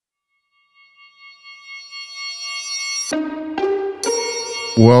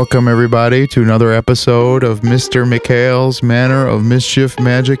Welcome, everybody, to another episode of Mr. Mikhail's Manor of Mischief,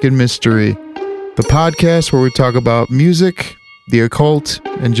 Magic, and Mystery, the podcast where we talk about music, the occult,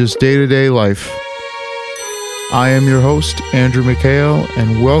 and just day-to-day life. I am your host, Andrew Mikhail,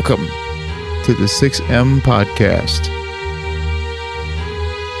 and welcome to the 6M Podcast.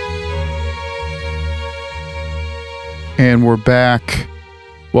 And we're back.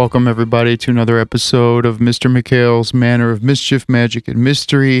 Welcome, everybody, to another episode of Mr. Mikhail's Manor of Mischief, Magic, and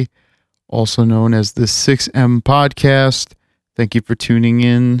Mystery, also known as the 6M Podcast. Thank you for tuning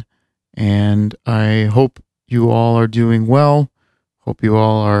in, and I hope you all are doing well. Hope you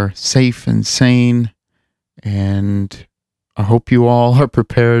all are safe and sane, and I hope you all are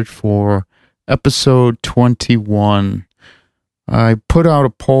prepared for episode 21. I put out a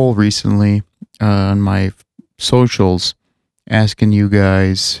poll recently on my socials asking you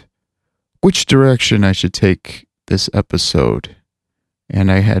guys which direction I should take this episode.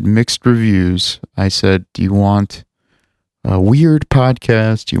 And I had mixed reviews. I said, do you want a weird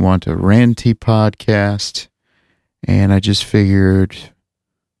podcast? Do you want a ranty podcast? And I just figured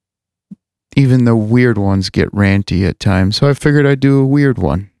even the weird ones get ranty at times. So I figured I'd do a weird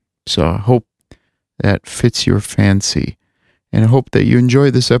one. So I hope that fits your fancy. And I hope that you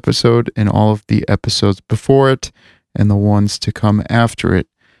enjoy this episode and all of the episodes before it and the ones to come after it.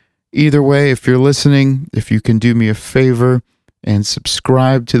 Either way, if you're listening, if you can do me a favor and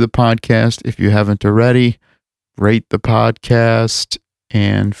subscribe to the podcast if you haven't already, rate the podcast,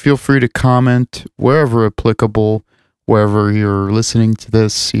 and feel free to comment wherever applicable, wherever you're listening to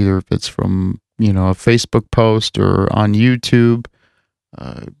this, either if it's from, a Facebook post or on YouTube.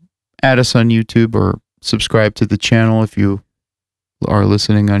 Add us on YouTube or subscribe to the channel if you are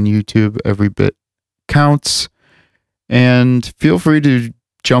listening on YouTube. Every bit counts. And feel free to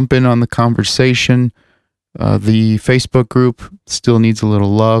jump in on the conversation. The Facebook group still needs a little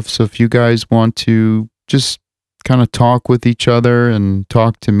love. So if you guys want to just kind of talk with each other and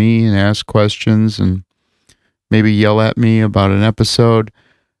talk to me and ask questions and maybe yell at me about an episode,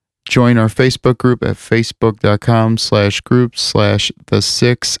 join our Facebook group at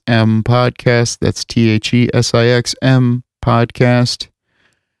facebook.com/group/the6M podcast. That's THESIXM podcast.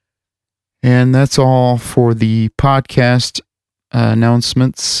 And that's all for the podcast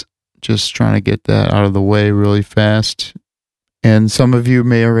announcements. Just trying to get that out of the way really fast. And some of you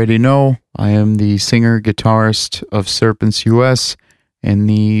may already know, I am the singer-guitarist of Serpents US and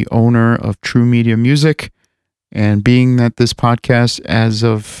the owner of True Media Music. And being that this podcast, as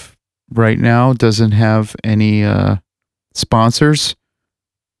of right now, doesn't have any sponsors,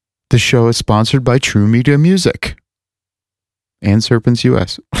 the show is sponsored by True Media Music and Serpents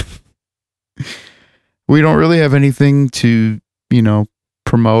US. We don't really have anything to,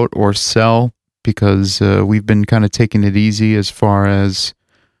 promote or sell because we've been kind of taking it easy as far as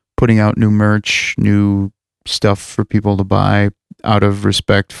putting out new merch, new stuff for people to buy out of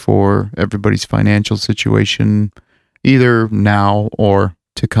respect for everybody's financial situation, either now or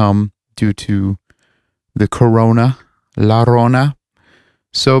to come due to the La Rona.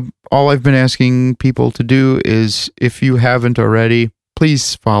 So all I've been asking people to do is, if you haven't already,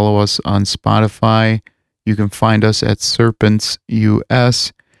 please follow us on Spotify. You can find us at Serpents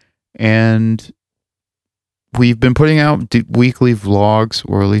US. And we've been putting out weekly vlogs,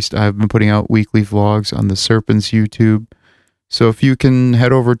 or at least I've been putting out weekly vlogs on the Serpents YouTube. So if you can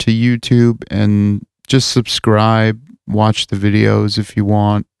head over to YouTube and just subscribe, watch the videos if you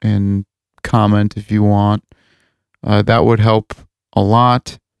want, and comment if you want, that would help a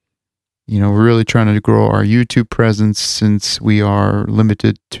lot. We're really trying to grow our YouTube presence since we are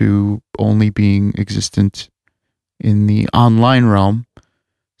limited to only being existent in the online realm.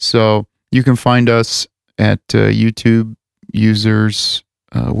 So you can find us at YouTube users,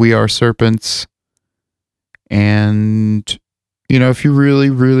 We Are Serpents. And, if you really,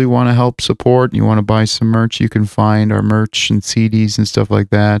 really want to help support and you want to buy some merch, you can find our merch and CDs and stuff like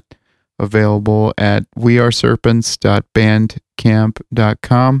that available at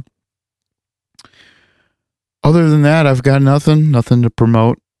weareserpents.bandcamp.com. Other than that, I've got nothing to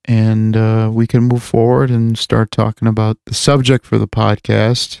promote, and we can move forward and start talking about the subject for the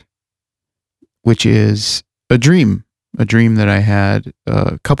podcast, which is a dream that I had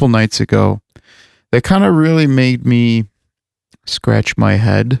a couple nights ago that kind of really made me scratch my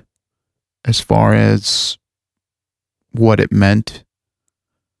head as far as what it meant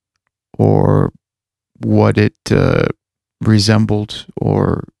or what it resembled,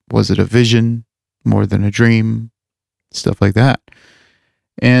 or was it a vision more than a dream, stuff like that.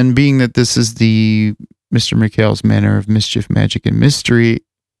 And being that this is the Mr. Mikhail's Manor of Mischief, Magic, and Mystery,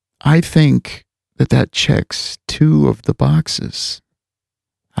 I think that checks two of the boxes.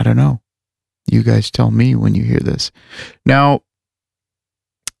 I don't know. You guys tell me when you hear this. Now,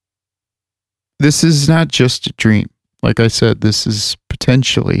 this is not just a dream. Like I said, this is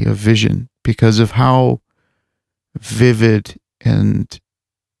potentially a vision because of how vivid and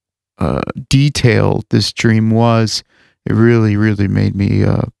detailed this dream was. It really, really made me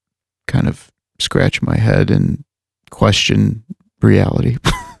kind of scratch my head and question reality.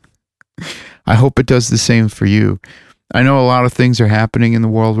 I hope it does the same for you. I know a lot of things are happening in the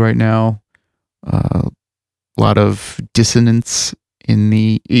world right now. A lot of dissonance in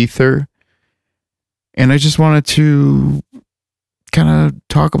the ether. And I just wanted to kind of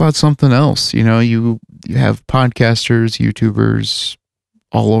talk about something else. You know, you have podcasters, YouTubers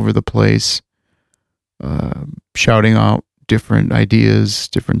all over the place shouting out different ideas,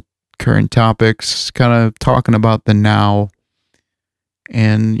 different current topics, kind of talking about the now.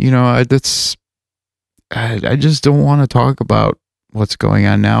 And, you know, I just don't want to talk about what's going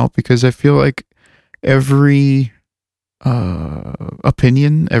on now because I feel like every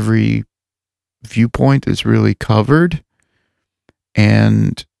opinion, every viewpoint is really covered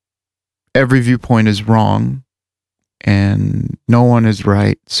and every viewpoint is wrong and no one is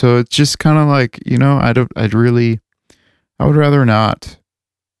right. So it's just kind of like, you know, I would rather not.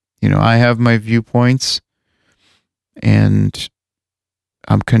 You know, I have my viewpoints and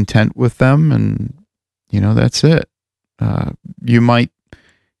I'm content with them and, you know, that's it. You might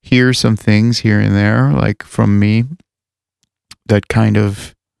hear some things here and there, like from me, that kind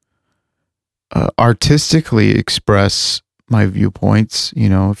of artistically express my viewpoints. You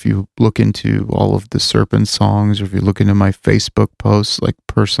know, if you look into all of the Serpent songs or if you look into my Facebook posts, like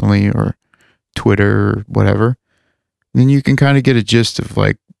personally or Twitter or whatever, then you can kind of get a gist of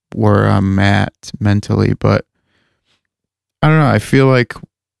like where I'm at mentally. But I don't know. I feel like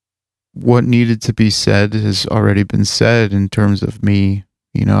what needed to be said has already been said in terms of me.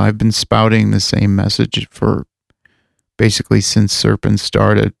 You know, I've been spouting the same message for basically since Serpent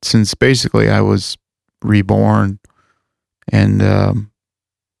started, since basically I was reborn. And,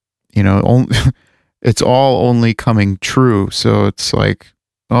 you know, it's all only coming true. So it's like,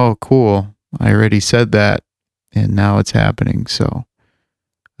 oh, cool. I already said that and now it's happening. So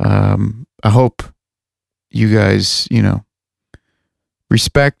I hope you guys, you know,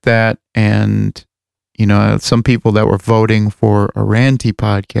 respect that. And, you know, some people that were voting for a ranty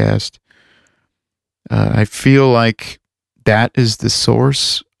podcast, I feel like that is the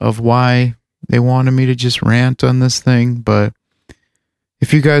source of why they wanted me to just rant on this thing. But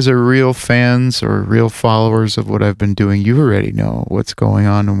if you guys are real fans or real followers of what I've been doing, you already know what's going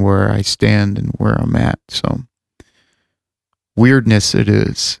on and where I stand and where I'm at. So weirdness it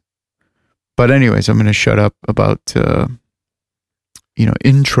is. But anyways, I'm going to shut up about, you know,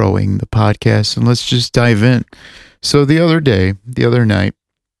 introing the podcast and let's just dive in. So the other night,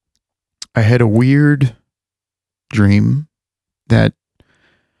 I had a weird dream that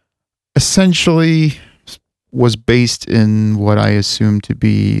essentially was based in what I assumed to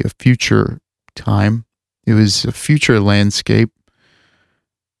be a future time. It was a future landscape.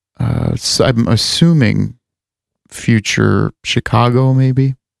 So I'm assuming future Chicago,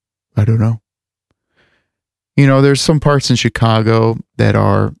 maybe. I don't know. You know, there's some parts in Chicago that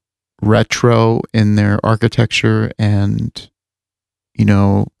are retro in their architecture and, you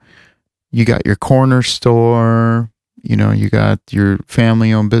know, you got your corner store, you know, you got your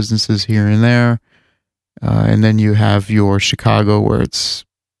family-owned businesses here and there. And then you have your Chicago where it's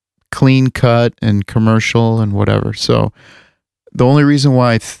clean cut and commercial and whatever. So the only reason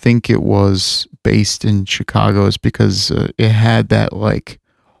why I think it was based in Chicago is because it had that like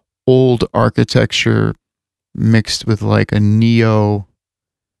old architecture mixed with like a neo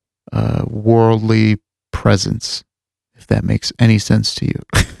worldly presence, if that makes any sense to you.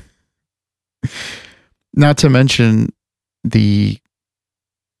 Not to mention the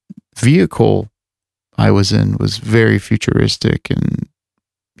vehicle I was in was very futuristic, and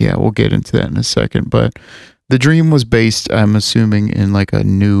yeah, we'll get into that in a second. But the dream was based, I'm assuming, in like a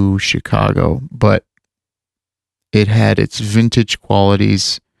new Chicago, but it had its vintage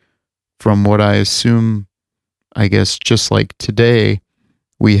qualities from what I assume, I guess, just like today,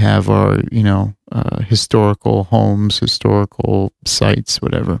 we have our, you know, historical homes, historical sites,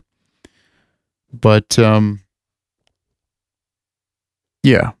 whatever. But,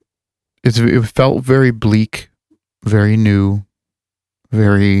 yeah, it felt very bleak, very new,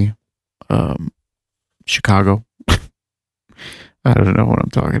 very, Chicago. I don't know what I'm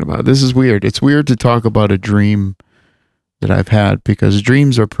talking about. This is weird. It's weird to talk about a dream that I've had because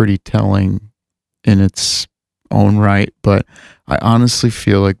dreams are pretty telling in its own right. But I honestly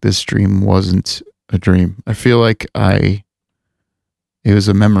feel like this dream wasn't a dream. I feel like it was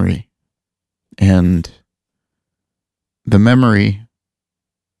a memory, and the memory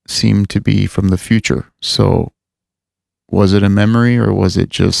seemed to be from the future. So was it a memory, or was it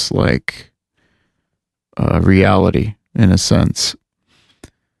just like a reality in a sense?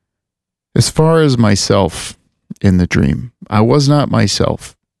 As far as myself in the dream, I was not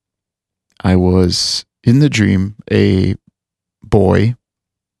myself. I was in the dream a boy,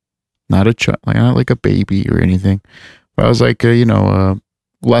 not a child, not like a baby or anything. But I was like a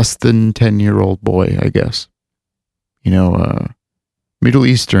less than 10-year-old boy, I guess. Middle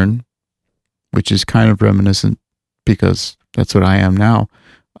Eastern, which is kind of reminiscent because that's what I am now,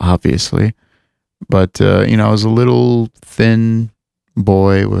 obviously. But I was a little thin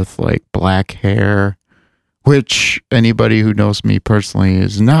boy with like black hair, which anybody who knows me personally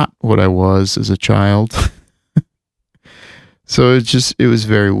is not what I was as a child. So it was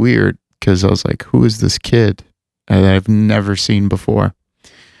very weird because I was like, who is this kid that I've never seen before?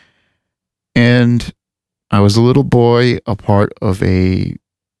 And I was a little boy, a part of a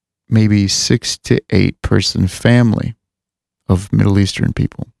maybe 6 to 8 person family of Middle Eastern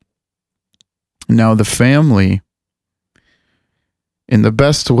people. Now, the family, in the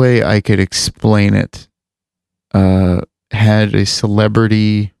best way I could explain it, had a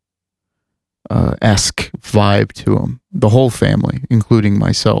celebrity esque vibe to them. The whole family, including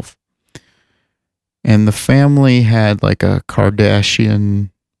myself. And the family had like a Kardashian,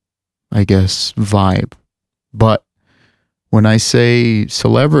 I guess, vibe. But when I say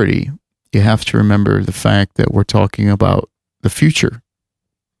celebrity, you have to remember the fact that we're talking about the future,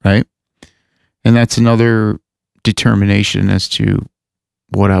 right? And that's another determination as to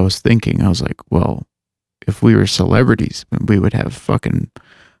what I was thinking. I was like, well, if we were celebrities, we would have fucking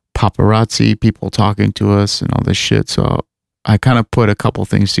paparazzi, people talking to us and all this shit. So I kind of put a couple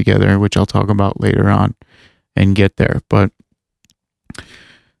things together, which I'll talk about later on and get there. But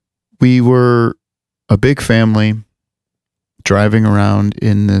we were a big family driving around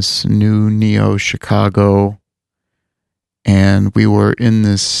in this new Neo Chicago, and we were in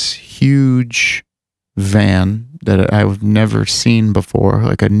this huge van that I've never seen before,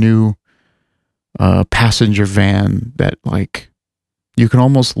 like a new passenger van that like you can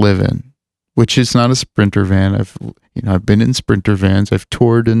almost live in, which is not a Sprinter van. I've been in Sprinter vans. I've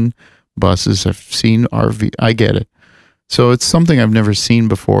toured in buses. I've seen RV. I get it. So it's something I've never seen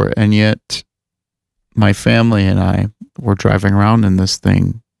before, and yet my family and I were driving around in this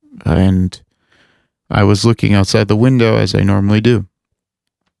thing, and I was looking outside the window as I normally do,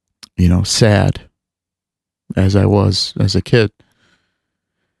 sad as I was as a kid.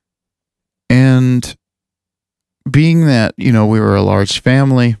 And being that, we were a large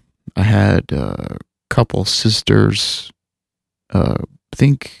family, I had a couple sisters, I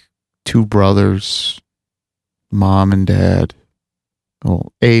think 2 brothers, mom and dad,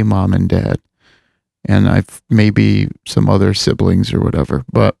 a mom and dad, and I've maybe some other siblings or whatever,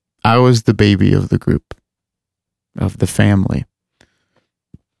 but I was the baby of the group, of the family.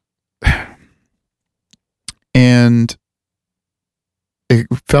 And it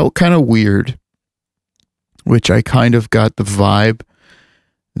felt kind of weird, which I kind of got the vibe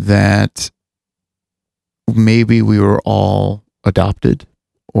that maybe we were all adopted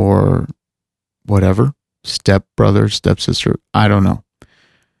or whatever, step brother, stepsister, I don't know.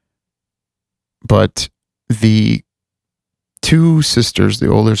 But the 2 sisters, the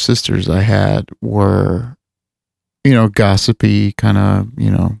older sisters I had were, gossipy, kind of,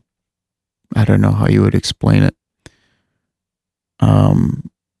 I don't know how you would explain it.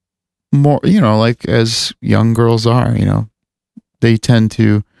 More, like as young girls are, they tend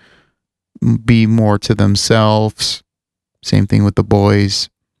to be more to themselves. Same thing with the boys.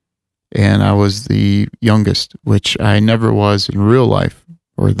 And I was the youngest, which I never was in real life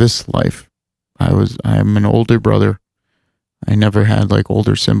or this life. I'm an older brother. I never had like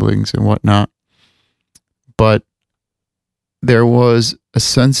older siblings and whatnot. But there was a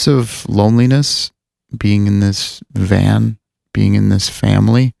sense of loneliness being in this van, being in this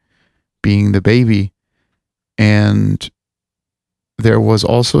family, being the baby. And there was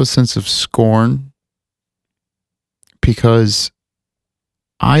also a sense of scorn because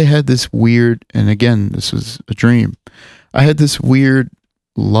I had this weird, and again, this was a dream. I had this weird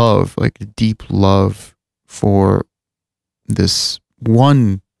love, like a deep love for this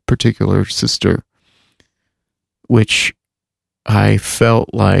one particular sister, which I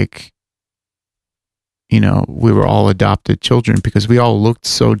felt like, we were all adopted children because we all looked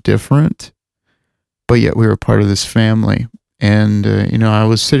so different, but yet we were part of this family. And, I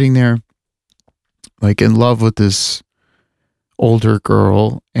was sitting there like in love with this older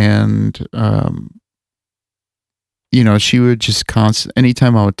girl, and she would just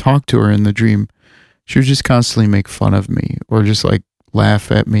anytime I would talk to her in the dream, she would just constantly make fun of me or just like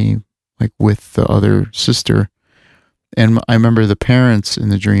laugh at me, like with the other sister. And I remember the parents in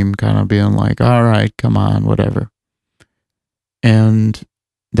the dream kind of being like, all right, come on, whatever. And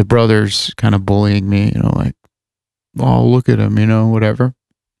the brothers kind of bullying me, like, oh, look at him, whatever.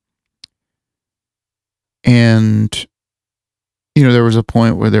 And, there was a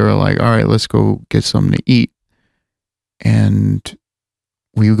point where they were like, all right, let's go get something to eat. And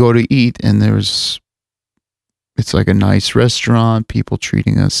we would go to eat, and it's like a nice restaurant, people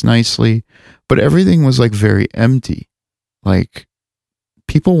treating us nicely, but everything was like very empty. Like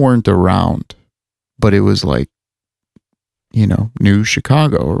people weren't around, but it was like, New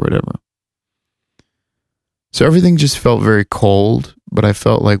Chicago or whatever. So everything just felt very cold, but I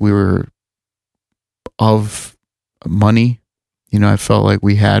felt like we were of money. I felt like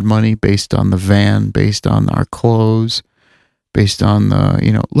we had money based on the van, based on our clothes, based on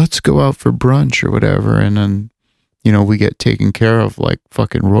the, let's go out for brunch or whatever. And then, we get taken care of like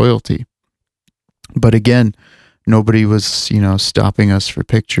fucking royalty. But again, nobody was, stopping us for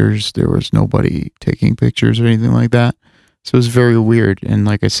pictures. There was nobody taking pictures or anything like that. So it was very weird. And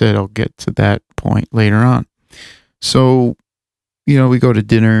like I said, I'll get to that point later on. So, we go to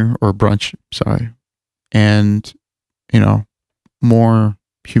dinner or brunch, sorry. And, more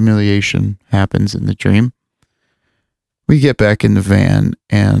humiliation happens in the dream. We get back in the van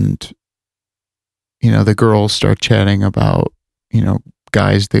and, the girls start chatting about,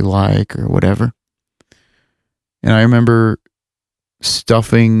 guys they like or whatever. And I remember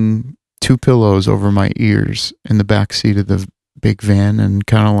stuffing 2 pillows over my ears in the back seat of the big van and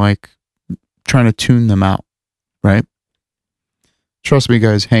kind of like trying to tune them out, right? Trust me,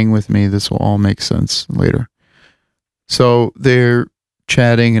 guys, hang with me. This will all make sense later. So they're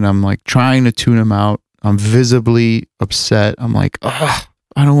chatting and I'm like trying to tune them out. I'm visibly upset. I'm like, I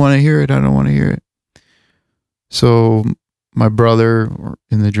don't want to hear it. I don't want to hear it. So my brother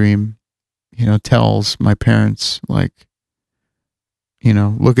in the dream, tells my parents like,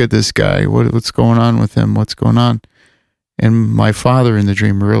 look at this guy. What's going on with him? What's going on? And my father in the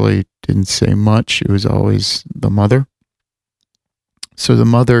dream really didn't say much. It was always the mother. So the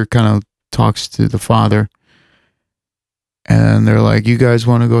mother kind of talks to the father and they're like, you guys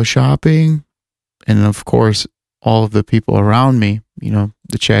want to go shopping? And of course, all of the people around me,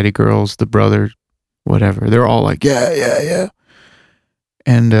 the chatty girls, the brother, whatever, they're all like, yeah.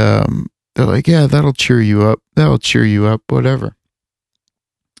 And they're like, yeah, that'll cheer you up. Whatever.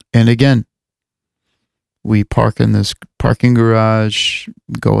 And again, we park in this parking garage,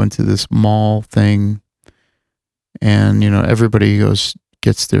 go into this mall thing. And, everybody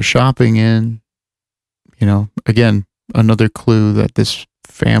gets their shopping in, again, another clue that this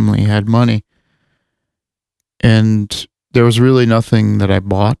family had money. And there was really nothing that I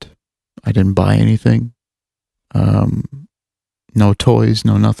bought. I didn't buy anything. No toys,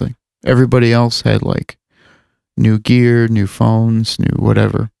 no nothing. Everybody else had like new gear, new phones, new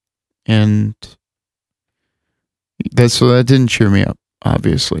whatever. And that didn't cheer me up,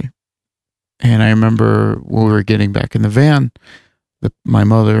 obviously. And I remember when we were getting back in the van, my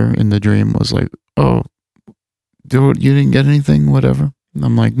mother in the dream was like, oh, dude, you didn't get anything, whatever. And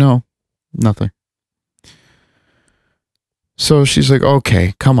I'm like, no, nothing. So she's like,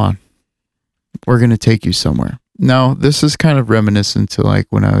 okay, come on. We're going to take you somewhere. Now, this is kind of reminiscent to like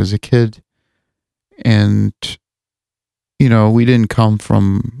when I was a kid. And, we didn't come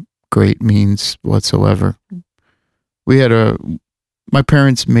from great means whatsoever. My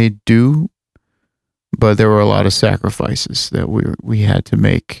parents made do, but there were a lot of sacrifices that we had to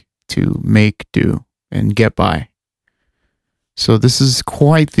make do and get by. So this is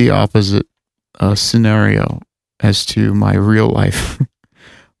quite the opposite scenario as to my real life.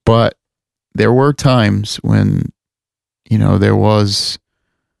 But there were times when, there was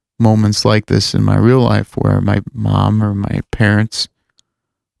moments like this in my real life where my mom or my parents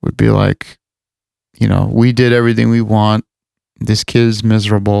would be like, we did everything we want. This kid's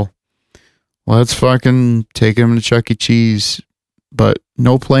miserable. Let's fucking take him to Chuck E. Cheese, but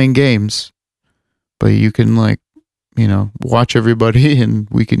no playing games. But you can watch everybody and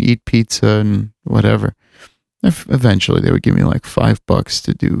we can eat pizza and whatever. Eventually they would give me like $5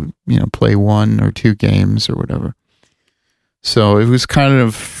 to do, play 1 or 2 games or whatever. So it was kind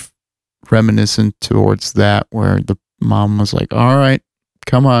of reminiscent towards that where the mom was like, all right,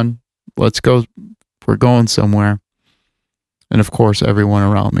 come on, let's go. We're going somewhere. And of course, everyone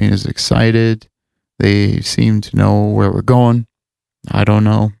around me is excited. They seem to know where we're going. I don't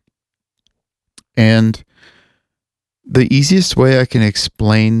know. And the easiest way I can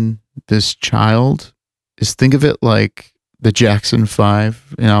explain this child is think of it like the Jackson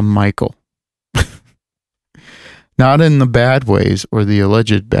 5 and I'm Michael. Not in the bad ways or the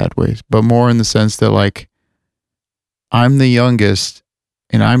alleged bad ways, but more in the sense that like I'm the youngest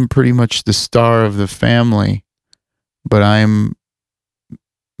and I'm pretty much the star of the family, but I'm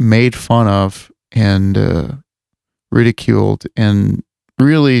made fun of and ridiculed and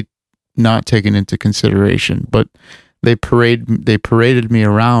really not taken into consideration. But they paraded me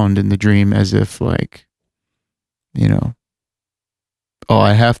around in the dream as if like, you know, oh,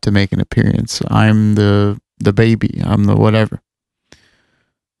 I have to make an appearance. I'm the baby. I'm the whatever.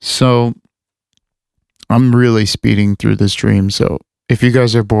 So I'm really speeding through this dream. So if you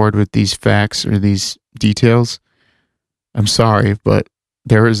guys are bored with these facts or these details, I'm sorry, but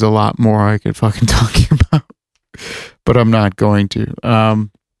there is a lot more I could fucking talk about, but I'm not going to.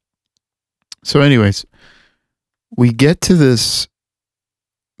 So anyways, we get to this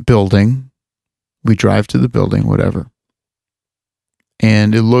building. We drive to the building, whatever.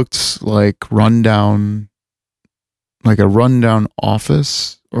 And it looks like a rundown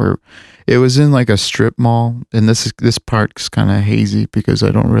office, or it was in like a strip mall. And this part's kind of hazy because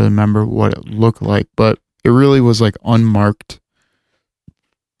I don't really remember what it looked like, but it really was like unmarked.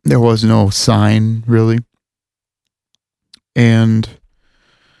 There was no sign really. And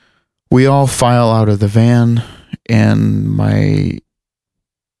we all file out of the van, and my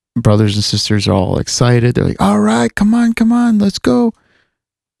brothers and sisters are all excited. They're like, all right, come on, let's go.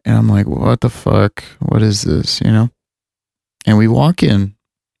 And I'm like, what the fuck? What is this? You know? And we walk in.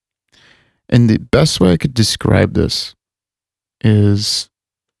 And the best way I could describe this is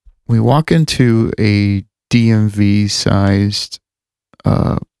we walk into a DMV sized,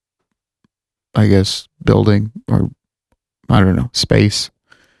 I guess, building, or I don't know, space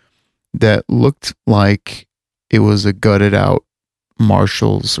that looked like it was a gutted out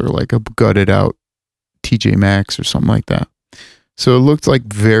Marshalls or like a gutted out TJ Maxx or something like that. So it looked like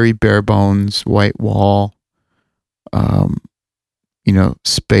very bare bones, white wall,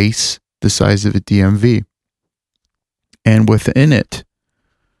 space the size of a DMV. And within it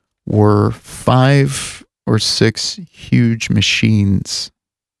were 5 or 6 huge machines.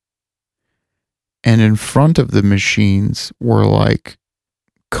 And in front of the machines were like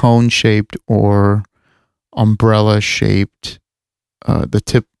cone-shaped or umbrella-shaped, the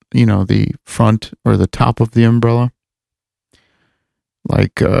tip, the front or the top of the umbrella,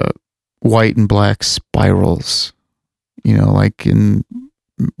 like white and black spirals, like in,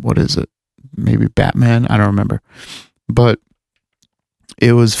 what is it? Maybe Batman? I don't remember. But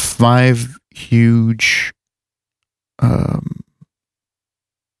it was 5 huge,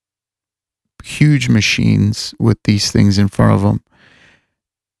 huge machines with these things in front of them.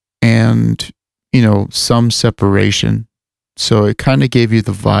 And, some separation. So it kind of gave you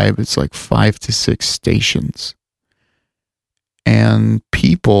the vibe. It's like 5 to 6 stations. And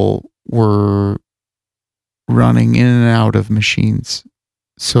people were running in and out of machines.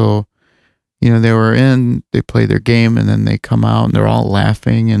 So, they play their game, and then they come out and they're all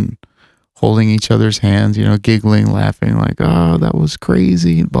laughing and holding each other's hands, giggling, laughing like, oh, that was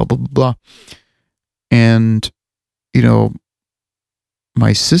crazy, blah, blah, blah, blah. And,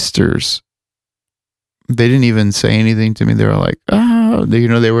 my sisters, they didn't even say anything to me. They were like,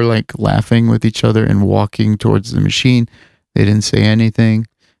 they were like laughing with each other and walking towards the machine. They didn't say anything.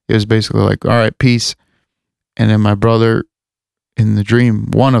 It was basically like, all right, peace. And then my brother in the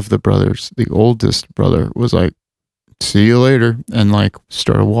dream, one of the brothers, the oldest brother, was like, see you later. And like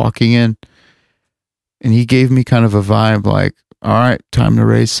started walking in. And he gave me kind of a vibe like, all right, time to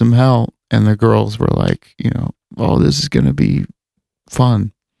raise some hell. And the girls were like, oh, this is going to be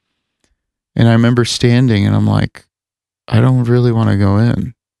fun. And I remember standing and I'm like, I don't really want to go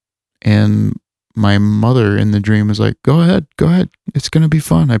in. And my mother in the dream was like, go ahead. It's going to be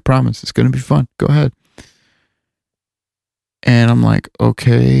fun. I promise. It's going to be fun. Go ahead. And I'm like,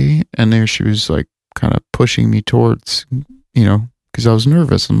 okay. And there she was like kind of pushing me towards, because I was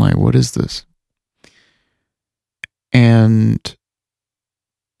nervous. I'm like, what is this? And,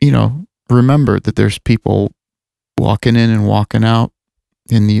 remember that there's people walking in and walking out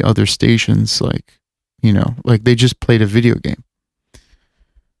in the other stations, like they just played a video game.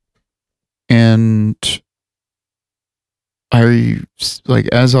 And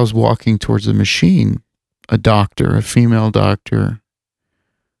as I was walking towards the machine, a female doctor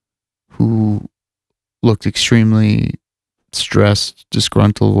who looked extremely stressed,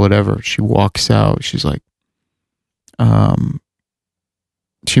 disgruntled, whatever, she walks out. She's like,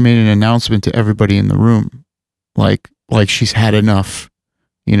 she made an announcement to everybody in the room, like she's had enough,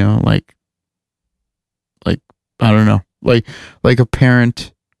 like I don't know, like a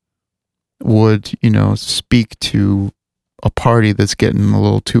parent would, speak to a party that's getting a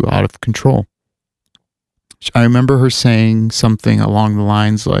little too out of control. I remember her saying something along the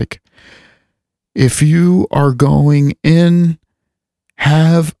lines like, if you are going in,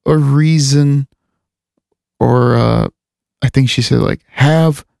 have a reason, or I think she said, like,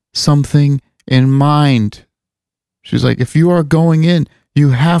 have something in mind. She's like, if you are going in,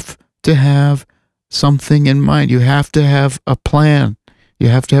 you have to have something in mind. You have to have a plan. You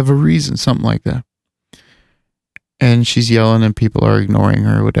have to have a reason, something like that. And she's yelling and people are ignoring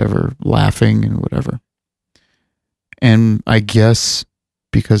her, whatever, laughing and whatever. And I guess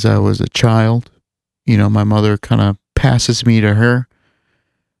because I was a child, my mother kind of passes me to her.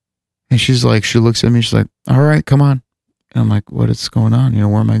 And she looks at me, she's like, all right, come on. And I'm like, what is going on?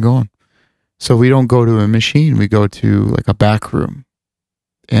 Where am I going? So we don't go to a machine. We go to like a back room.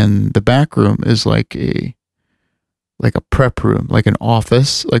 And the back room is like a prep room, like an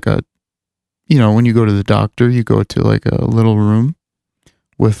office, like when you go to the doctor, you go to like a little room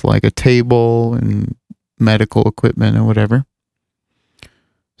with like a table and medical equipment and whatever.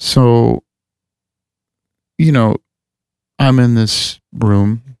 So, I'm in this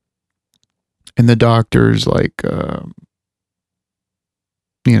room and the doctor's like,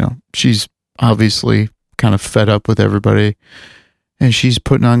 she's obviously kind of fed up with everybody and she's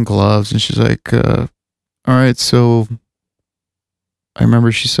putting on gloves and she's like, all right, so I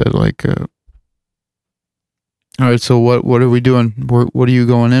remember she said like, all right, so what are we doing? What are you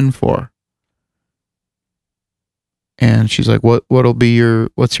going in for? And she's like,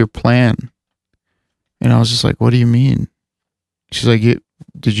 what's your plan? And I was just like, what do you mean? She's like,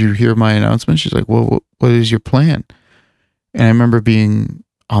 did you hear my announcement? She's like, well, what is your plan? And I remember being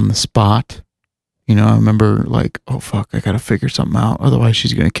on the spot. I remember like, oh fuck, I gotta figure something out. Otherwise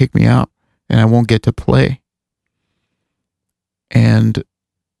she's gonna kick me out and I won't get to play. And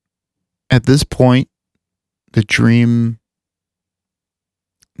at this point, the dream,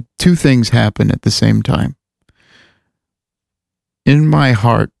 two things happen at the same time. In my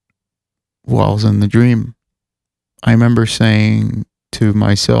heart, while I was in the dream, I remember saying to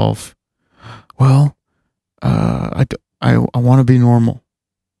myself, well, I want to be normal.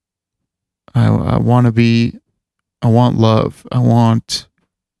 I want love. I want,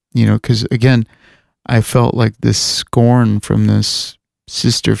 because again, I felt like this scorn from this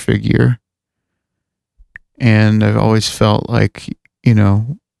sister figure. And I've always felt like,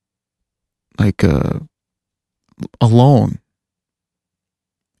 alone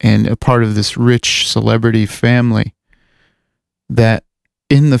and a part of this rich celebrity family that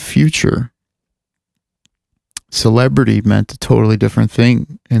in the future, celebrity meant a totally different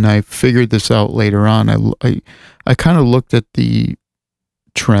thing. And I figured this out later on. I kind of looked at the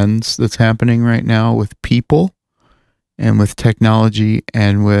trends that's happening right now with people and with technology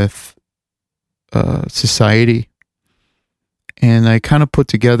and with society. And I kind of put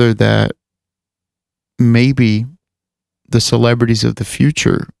together that maybe the celebrities of the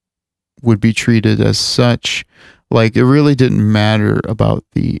future would be treated as such. Like it really didn't matter about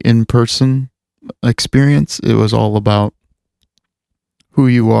the in-person experience. It was all about who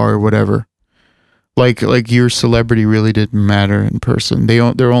you are or whatever. Like your celebrity really didn't matter in person.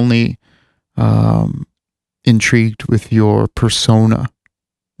 They're only intrigued with your persona,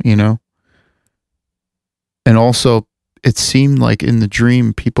 And also it seemed like in the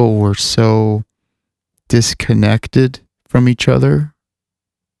dream people were so disconnected from each other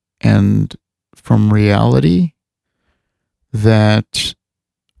and from reality that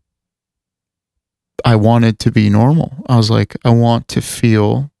I wanted to be normal. I was like, I want to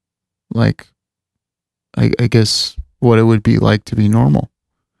feel like, I guess, what it would be like to be normal.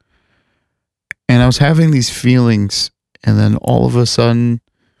 And I was having these feelings, and then all of a sudden,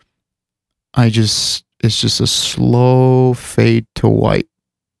 it's just a slow fade to white,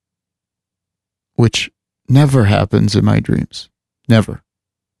 which never happens in my dreams. Never.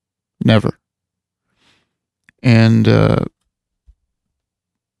 And it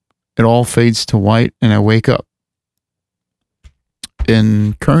all fades to white, and I wake up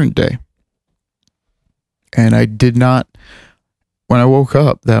in current day. And I did not, when I woke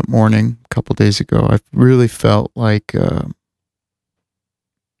up that morning, a couple days ago, I really felt like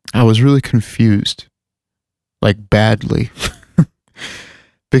I was really confused, like badly,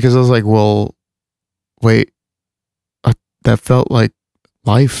 because I was like, well, wait, that felt like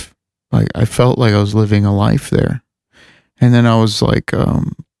life. Like I felt like I was living a life there. And then I was like,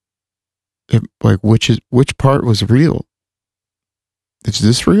 which part was real? Is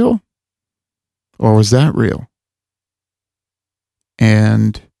this real? Or was that real?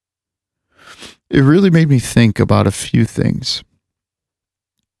 And it really made me think about a few things.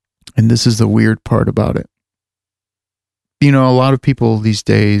 And this is the weird part about it. You know, a lot of people these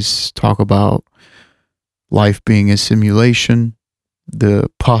days talk about life being a simulation, the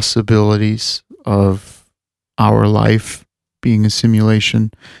possibilities of our life being a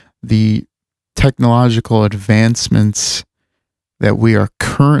simulation, the technological advancements that we are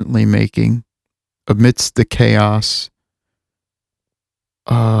currently making amidst the chaos.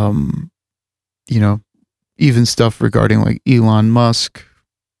 You know, even stuff regarding like Elon Musk,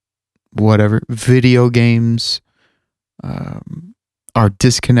 whatever, video games, our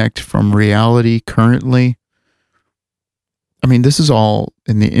disconnect from reality currently. I mean, this is all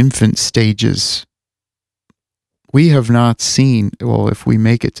in the infant stages. We have not seen, well, if we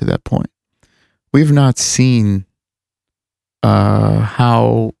make it to that point, we've not seen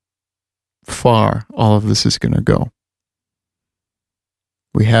how far all of this is going to go.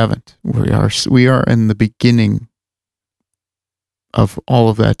 We haven't. We are in the beginning of all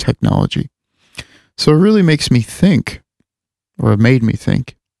of that technology. So it really makes me think, or it made me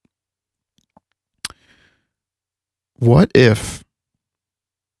think, what if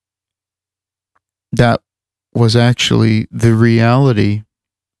that was actually the reality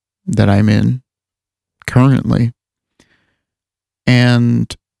that I'm in currently,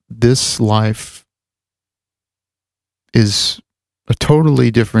 and this life is a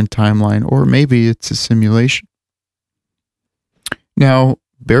totally different timeline, or maybe it's a simulation. Now,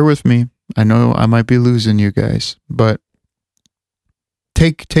 bear with me. I know I might be losing you guys, but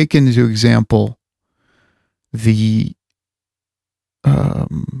take into example the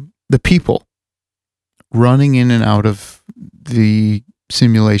people running in and out of the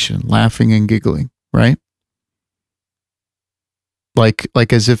simulation, laughing and giggling, right?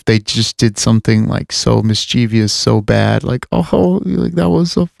 Like as if they just did something like so mischievous, so bad, like, oh, like that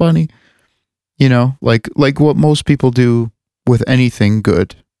was so funny. You know, like what most people do with anything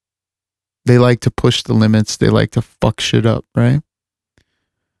good. They like to push the limits, they like to fuck shit up, right?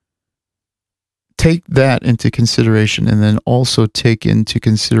 Take that into consideration, and then also take into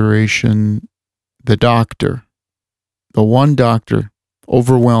consideration the doctor. The one doctor,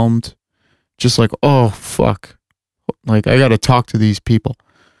 overwhelmed, just like, oh, fuck. Like, I got to talk to these people.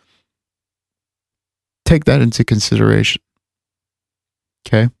 Take that into consideration.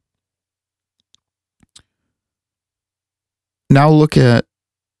 Okay? Now look at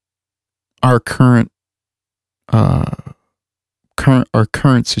our current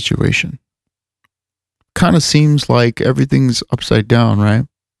situation. Kind of seems like everything's upside down, right?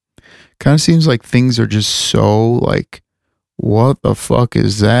 Kind of seems like things are just so like, what the fuck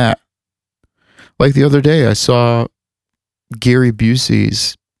is that? Like the other day, I saw Gary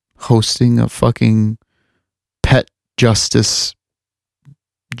Busey's hosting a fucking pet justice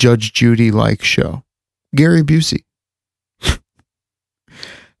Judge Judy like show. Gary Busey.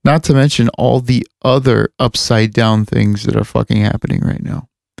 Not to mention all the other upside down things that are fucking happening right now.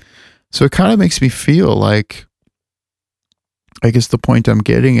 So it kind of makes me feel like, I guess the point I'm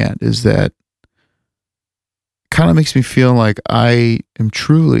getting at is that kind of makes me feel like I am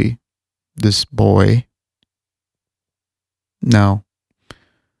truly this boy. Now,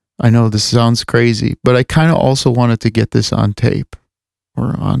 I know this sounds crazy, but I kind of also wanted to get this on tape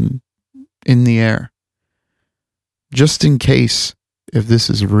or in the air. Just in case, if this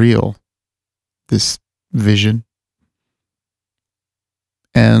is real, this vision.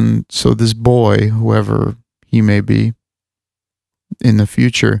 And so this boy, whoever he may be in the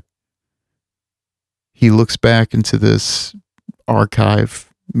future, he looks back into this archive.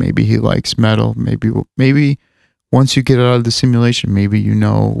 Maybe he likes metal. Maybe once you get out of the simulation, maybe you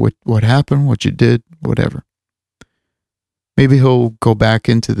know what happened, what you did, whatever. Maybe he'll go back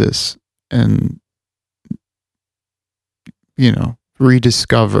into this and, you know,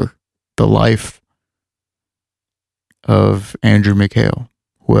 rediscover the life of Andrew McHale,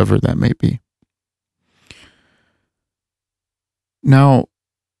 whoever that may be. Now,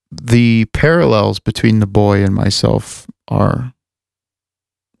 the parallels between the boy and myself are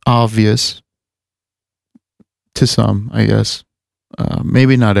obvious to some, I guess.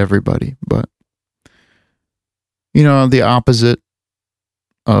 Maybe not everybody, but, you know, the opposite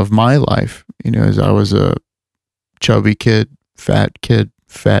of my life, you know, as I was a chubby kid, fat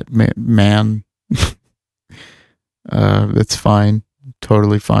man. That's fine.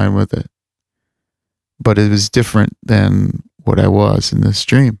 Totally fine with it. But it was different than what I was in this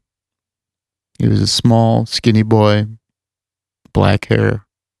dream. He was a small, skinny boy, black hair.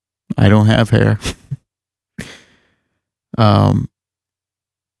 I don't have hair. I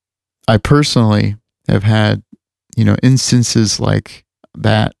personally have had, you know, instances like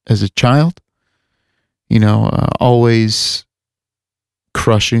that as a child. You know, always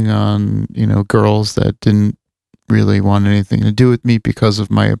crushing on, girls that didn't really want anything to do with me because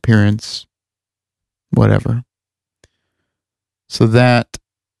of my appearance, whatever. So that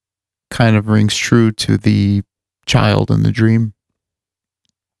kind of rings true to the child in the dream.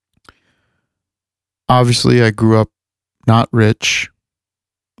 Obviously, I grew up not rich.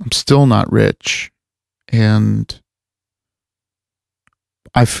 I'm still not rich. And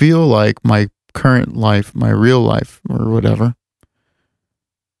I feel like my current life, my real life, or whatever,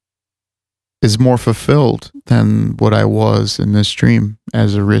 is more fulfilled than what I was in this dream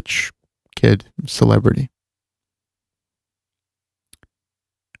as a rich kid, celebrity.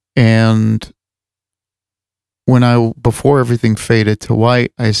 And before everything faded to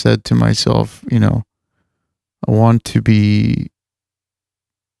white, I said to myself, I want to be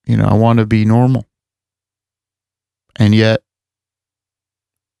normal. And yet,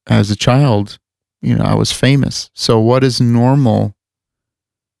 as a child, I was famous. So what is normal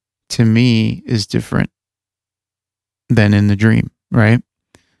to me is different than in the dream, right?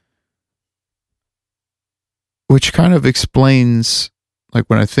 Which kind of explains, like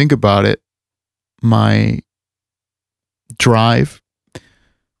when I think about it, my drive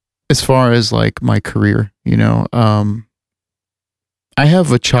as far as like my career, I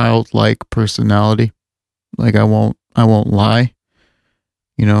have a childlike personality. Like I won't lie.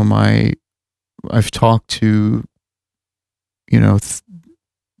 I've talked to,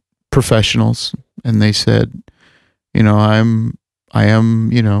 professionals, and they said, I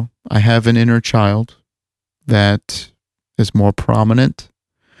have an inner child that is more prominent,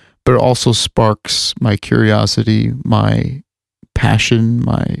 but it also sparks my curiosity, my passion,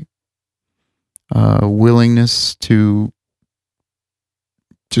 my willingness to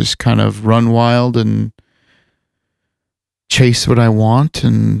just kind of run wild and chase what I want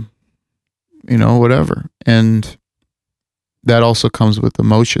and, whatever. And that also comes with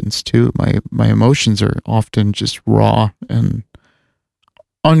emotions too. My emotions are often just raw and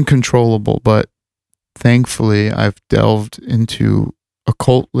uncontrollable, but thankfully I've delved into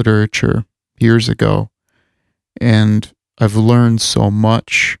occult literature years ago and I've learned so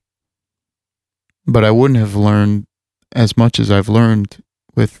much, but I wouldn't have learned as much as I've learned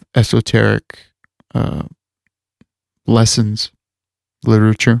with esoteric lessons,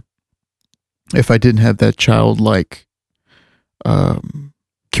 literature, if I didn't have that childlike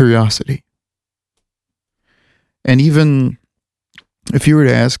curiosity. And even if you were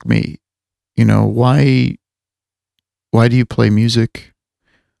to ask me, why do you play music?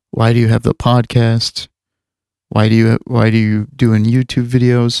 Why do you have the podcast? Why do you doing YouTube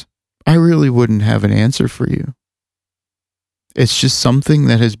videos? I really wouldn't have an answer for you. It's just something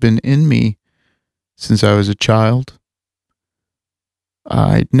that has been in me since I was a child.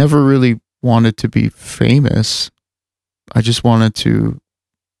 I never really wanted to be famous. I just wanted to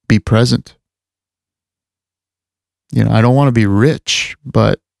be present. I don't want to be rich,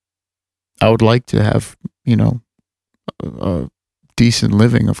 but I would like to have, a decent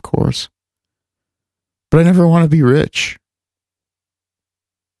living, of course. But I never want to be rich.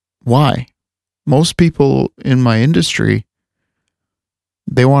 Why? Most people in my industry,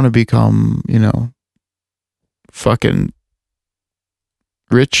 they want to become, fucking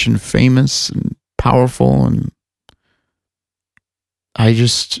rich and famous and powerful. And I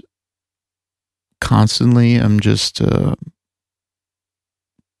just constantly am just,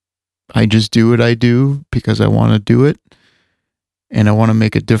 I just do what I do because I want to do it. And I want to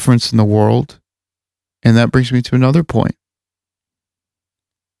make a difference in the world. And that brings me to another point.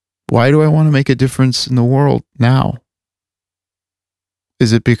 Why do I want to make a difference in the world now?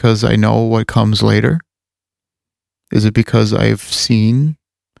 Is it because I know what comes later? Is it because I've seen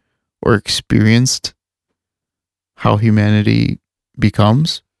or experienced how humanity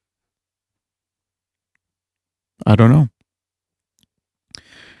becomes? I don't know.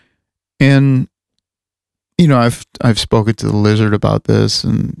 And I've spoken to the lizard about this,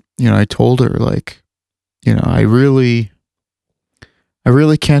 and I told her, like, I really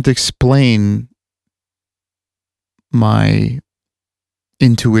can't explain my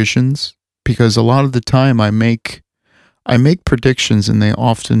intuitions, because a lot of the time I make predictions and they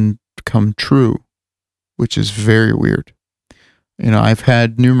often come true, which is very weird. I've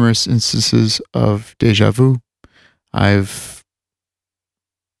had numerous instances of deja vu. I've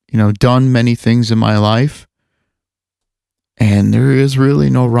done many things in my life, and there is really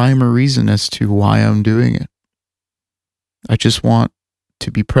no rhyme or reason as to why I'm doing it. I just want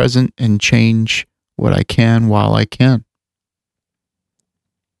to be present and change what I can while I can.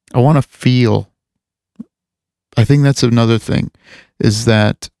 I want to feel. I think that's another thing, is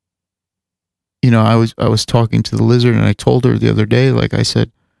that I was talking to the lizard, and I told her the other day, like I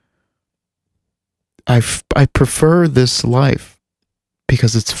said, I prefer this life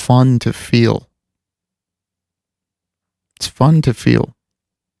because it's fun to feel. It's fun to feel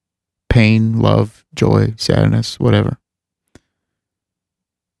pain, love, joy, sadness, whatever.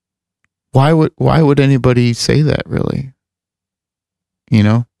 Why would anybody say that, really?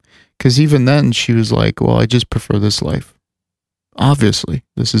 Because even then she was like, well, I just prefer this life. Obviously,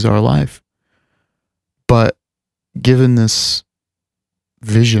 this is our life. But given this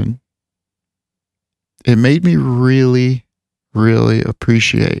vision, it made me really, really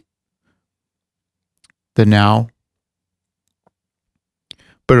appreciate the now.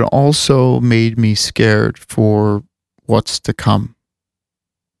 But it also made me scared for what's to come.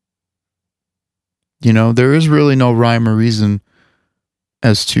 There is really no rhyme or reason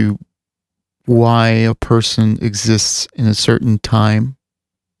as to why a person exists in a certain time.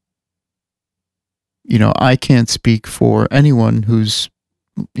 I can't speak for anyone who's,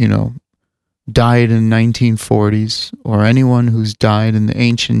 died in 1940s or anyone who's died in the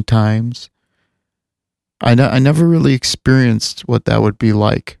ancient times. I never really experienced what that would be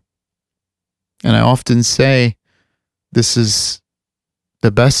like. And I often say this is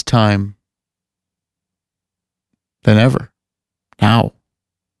the best time than ever. Now.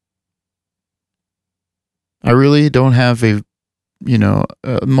 I really don't have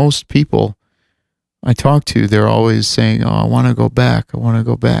most people I talk to, they're always saying, oh, I want to go back. I want to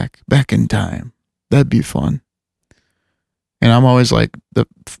go back in time. That'd be fun. And I'm always like,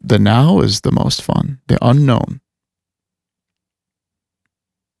 the now is the most fun. The unknown.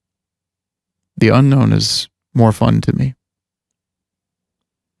 The unknown is more fun to me.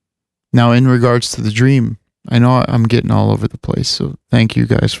 Now, in regards to the dream, I know I'm getting all over the place, so thank you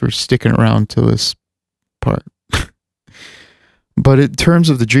guys for sticking around to this part. But in terms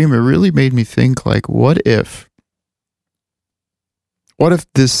of the dream, it really made me think, like, what if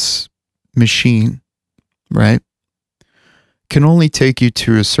this machine, right, can only take you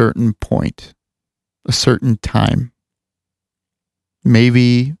to a certain point, a certain time.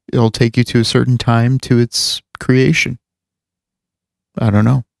 Maybe it'll take you to a certain time to its creation. I don't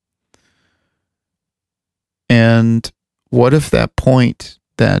know. And what if that point,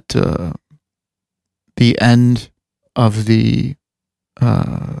 that the end of the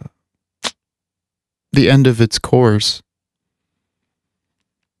end of its course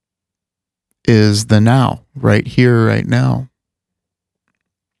is the now, right here, right now,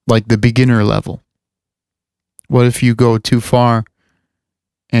 like the beginner level? What if you go too far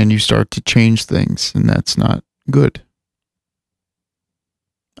and you start to change things, and that's not good?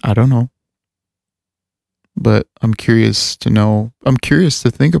 I don't know. But I'm curious to know. I'm curious to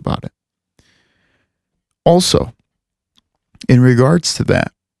think about it. Also, in regards to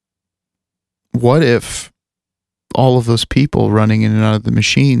that, what if all of those people running in and out of the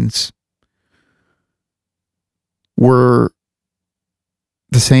machines were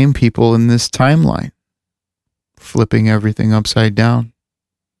the same people in this timeline, flipping everything upside down?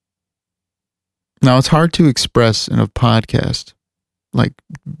 Now, it's hard to express in a podcast, like,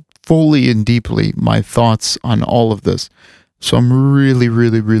 fully and deeply, my thoughts on all of this. So I'm really,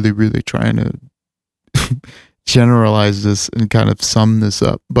 really, really, really trying to generalize this and kind of sum this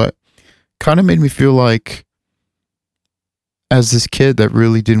up. But kind of made me feel like, as this kid that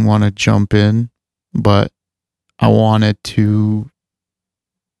really didn't want to jump in, but I wanted to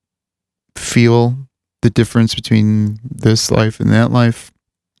feel the difference between this life and that life.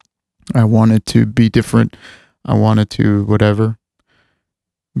 I wanted to be different. I wanted to whatever.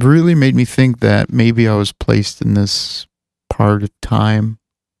 It really made me think that maybe I was placed in this part of time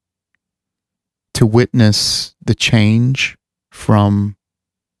to witness the change from,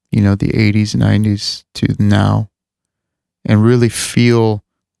 the 80s, 90s to now, and really feel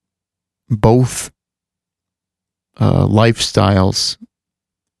both lifestyles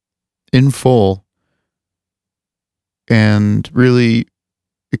in full, and really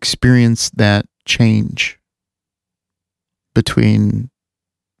experience that change between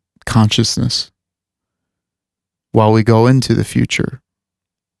consciousness while we go into the future.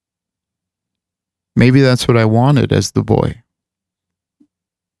 Maybe that's what I wanted as the boy.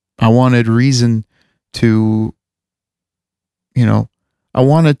 I wanted reason to, I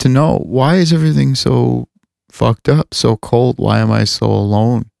wanted to know, why is everything so fucked up, so cold? Why am I so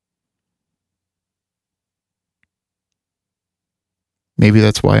alone? Maybe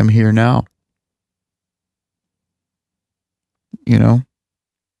that's why I'm here now.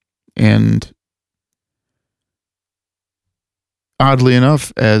 And oddly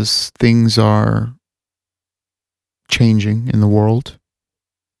enough, as things are changing in the world,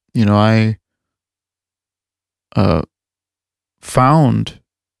 I uh, found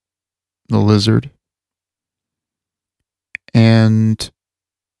the lizard. And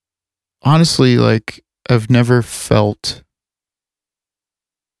honestly, like, I've never felt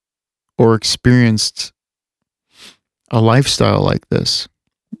or experienced a lifestyle like this.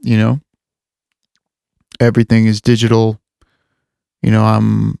 You know, everything is digital. You know,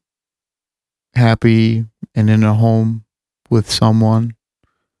 I'm happy and in a home with someone.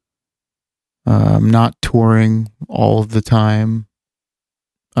 I'm not touring all of the time.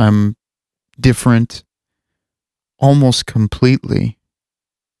 I'm different almost completely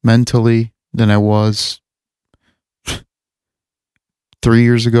mentally than I was 3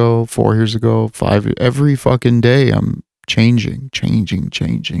 years ago, 4 years ago, five. Every fucking day I'm changing.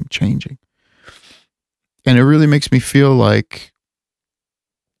 And it really makes me feel like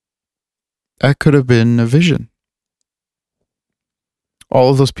that could have been a vision. All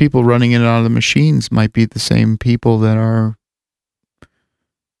of those people running in and out of the machines might be the same people that are,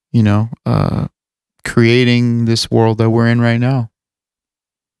 you know, creating this world that we're in right now.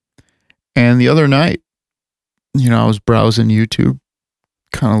 And the other night, you know, I was browsing YouTube,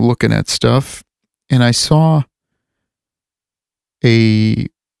 kind of looking at stuff, and I saw a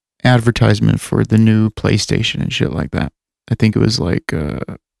advertisement for the new PlayStation and shit like that. I think it was like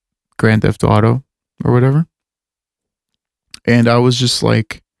Grand Theft Auto or whatever. And I was just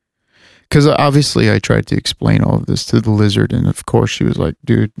like, because obviously I tried to explain all of this to the lizard, and of course she was like,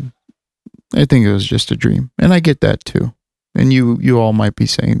 "Dude, I think it was just a dream," and I get that too, and you all might be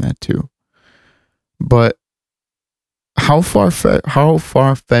saying that too. But how far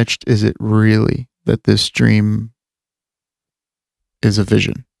fetched is it really that this dream is a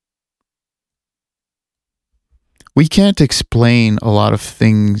vision? We can't explain a lot of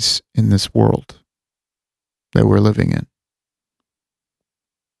things in this world that we're living in.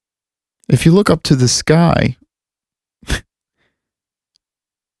 If you look up to the sky,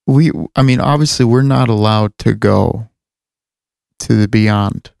 obviously we're not allowed to go to the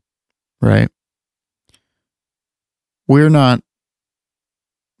beyond, right? We're not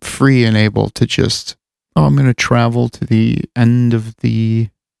free and able to just, I'm going to travel to the end of the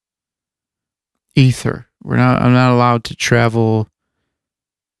ether. I'm not allowed to travel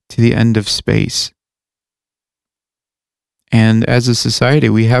to the end of space. And as a society,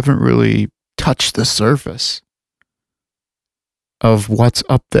 we haven't really touched the surface of what's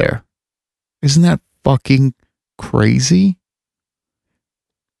up there. Isn't that fucking crazy?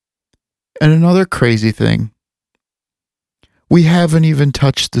 And another crazy thing, we haven't even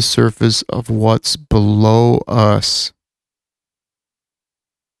touched the surface of what's below us.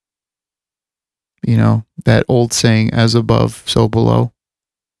 You know, that old saying, as above, so below.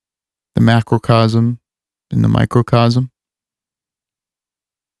 The macrocosm and the microcosm.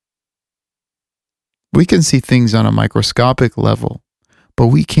 We can see things on a microscopic level, but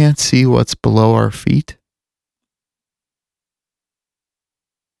we can't see what's below our feet.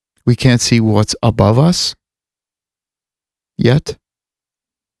 We can't see what's above us yet.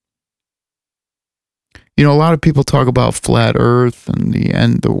 You know, a lot of people talk about flat Earth and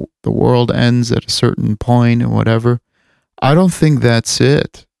the world ends at a certain point and whatever. I don't think that's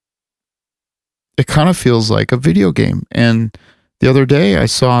it. It kind of feels like a video game. And the other day I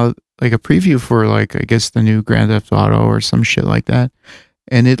saw like a preview for like, I guess the new Grand Theft Auto or some shit like that.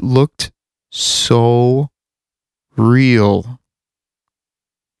 And it looked so real.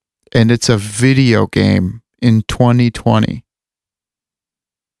 And it's a video game in 2020.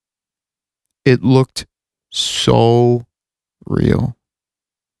 It looked so real.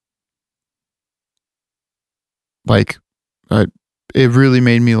 Like, it really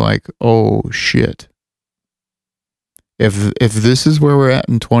made me like, oh shit. If this is where we're at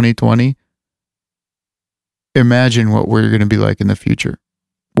in 2020, imagine what we're going to be like in the future.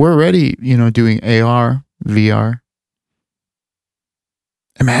 We're already, you know, doing AR, VR.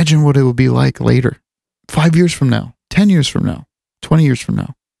 Imagine what it will be like later. 5 years from now, 10 years from now, 20 years from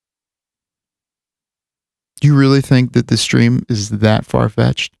now. Do you really think that this dream is that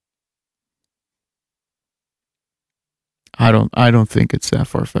far-fetched? I don't think it's that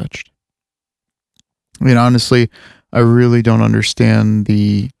far-fetched. I mean, honestly, I really don't understand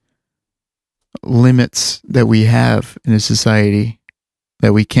the limits that we have in a society,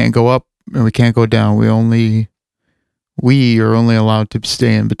 that we can't go up and we can't go down. We are only allowed to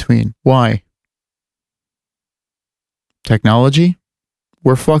stay in between. Why? Technology?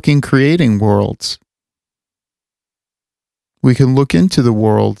 We're fucking creating worlds. We can look into the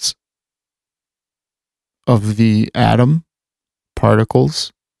worlds of the atom,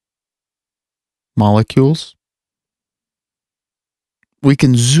 particles, molecules. We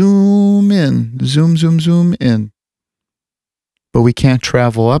can zoom in, zoom in, but we can't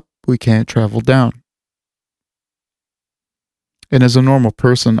travel up, we can't travel down. And as a normal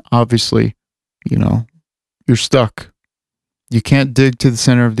person, obviously, you're stuck. You can't dig to the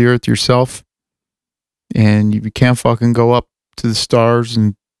center of the earth yourself, and you can't fucking go up to the stars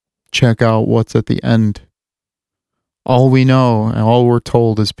and check out what's at the end. All we know and all we're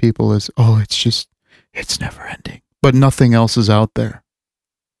told as people is, it's never ending. But nothing else is out there.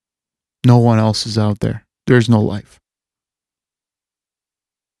 No one else is out there. There's no life.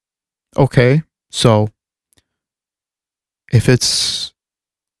 Okay, so if it's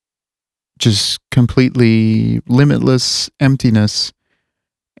just completely limitless emptiness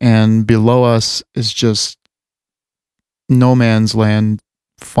and below us is just no man's land,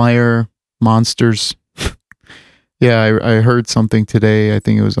 fire, monsters. Yeah, I heard something today, I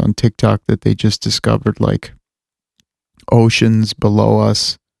think it was on TikTok, that they just discovered like oceans below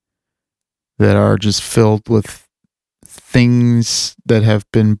us that are just filled with things that have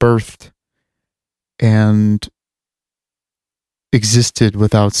been birthed and existed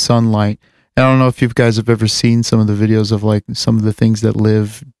without sunlight. And I don't know if you guys have ever seen some of the videos of like some of the things that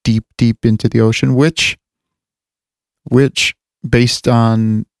live deep, deep into the ocean, which based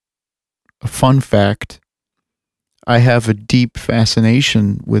on a fun fact, I have a deep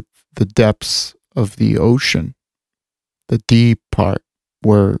fascination with the depths of the ocean, the deep part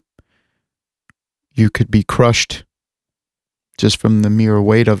where you could be crushed just from the mere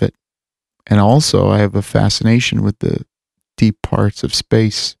weight of it. And also I have a fascination with the deep parts of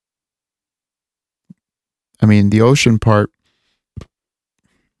space. I mean, the ocean part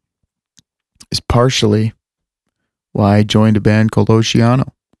is partially why I joined a band called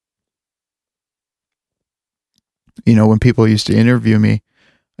Oceano. When people used to interview me,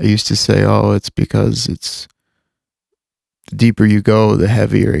 I used to say, it's because it's the deeper you go, the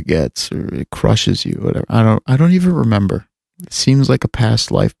heavier it gets, or it crushes you, whatever. I don't even remember. It seems like a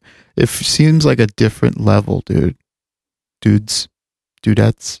past life. It seems like a different level, dudes,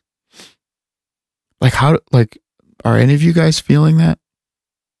 dudettes. Are any of you guys feeling that?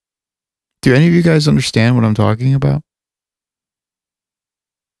 Do any of you guys understand what I'm talking about?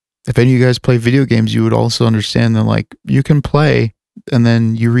 If any of you guys play video games, you would also understand that, you can play and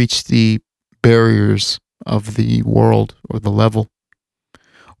then you reach the barriers of the world or the level.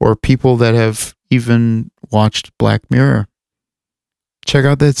 Or people that have even watched Black Mirror. Check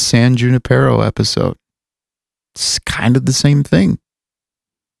out that San Junipero episode. It's kind of the same thing.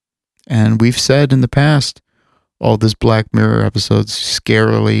 And we've said in the past, this Black Mirror episode's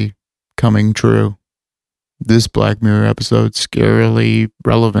scarily coming true. This Black Mirror episode, scarily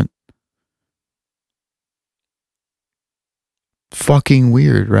relevant. Fucking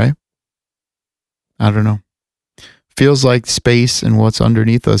weird, right? I don't know. Feels like space and what's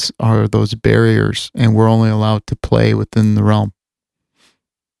underneath us are those barriers, and we're only allowed to play within the realm.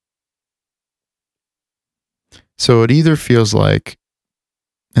 So it either feels like,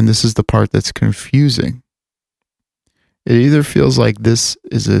 and this is the part that's confusing, it either feels like this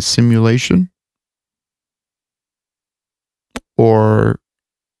is a simulation, or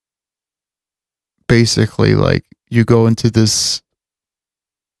basically like you go into this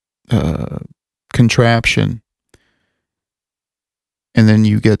contraption and then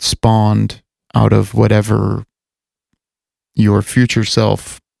you get spawned out of whatever your future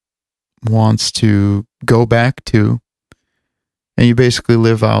self wants to go back to, and you basically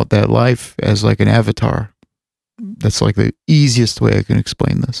live out that life as like an avatar. That's like the easiest way I can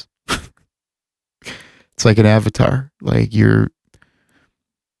explain this. It's like an avatar. Because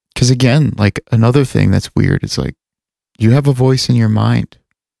again, like another thing that's weird, it's like you have a voice in your mind.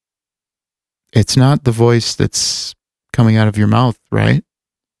 It's not the voice that's coming out of your mouth, right?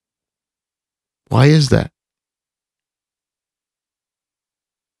 Why is that?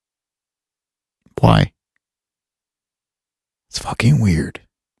 Why? It's fucking weird.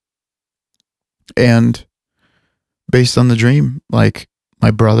 And based on the dream, like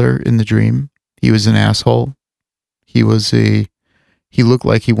my brother in the dream, he was an asshole. He looked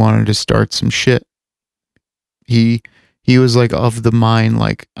like he wanted to start some shit. He was like of the mind,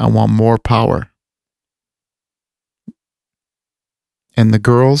 like, I want more power. And the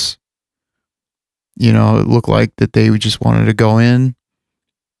girls, it looked like that they just wanted to go in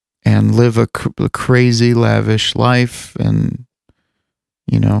and live a crazy, lavish life, and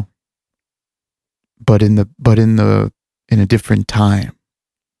but in a different time.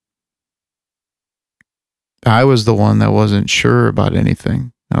 I was the one that wasn't sure about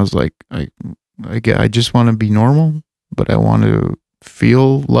anything. I was like, I just want to be normal, but I want to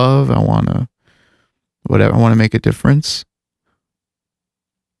feel love. I want to make a difference.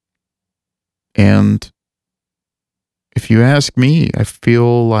 And if you ask me, I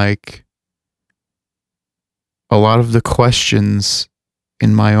feel like a lot of the questions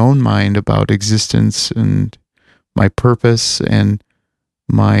in my own mind about existence and my purpose and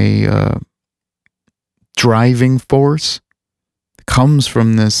my driving force comes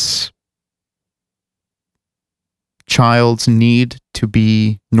from this child's need to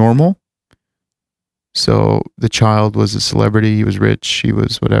be normal. So the child was a celebrity, he was rich, he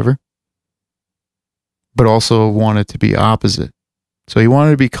was whatever, but also wanted to be opposite. So he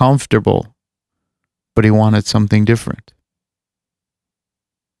wanted to be comfortable, but he wanted something different.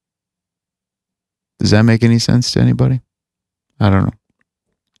 Does that make any sense to anybody? I don't know.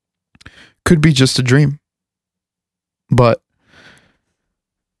 Could be just a dream. But,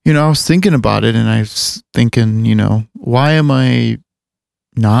 I was thinking about it and I was thinking, why am I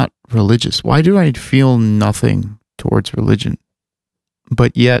not religious? Why do I feel nothing towards religion?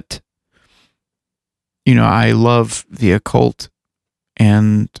 But yet, I love the occult,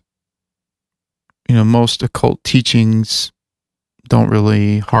 and, most occult teachings don't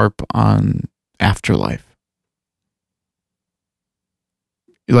really harp on afterlife.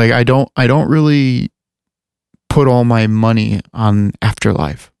 Like I don't really put all my money on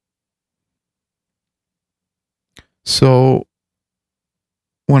afterlife. So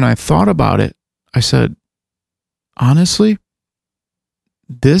when I thought about it, I said, honestly,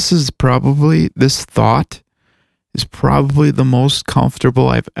 this thought is probably the most comfortable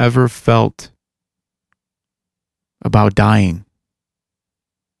I've ever felt about dying.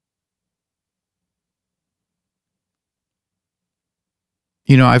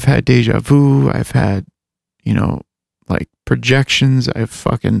 I've had deja vu. I've had, like projections. I've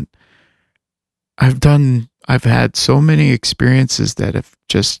had so many experiences that have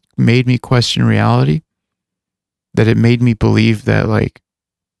just made me question reality, that it made me believe that, like,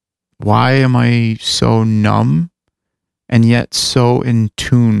 why am I so numb and yet so in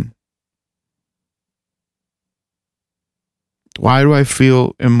tune? Why do I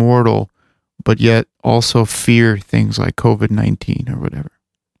feel immortal, but yet also fear things like COVID-19 or whatever?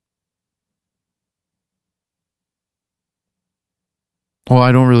 Well,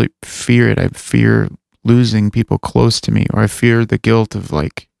 I don't really fear it. I fear losing people close to me, or I fear the guilt of,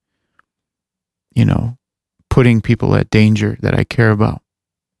 like, putting people at danger that I care about.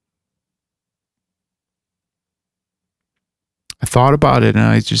 I thought about it and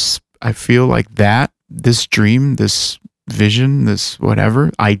I feel like this dream, this vision, this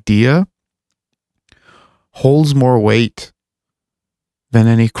whatever idea holds more weight than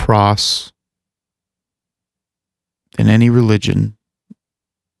any cross, than any religion,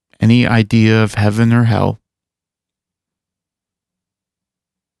 any idea of heaven or hell.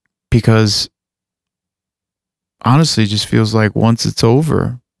 Because honestly, it just feels like once it's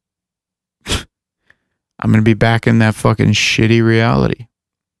over, I'm going to be back in that fucking shitty reality.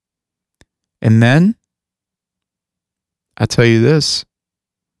 And then, I tell you this,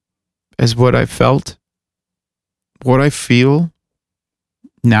 as what I felt, what I feel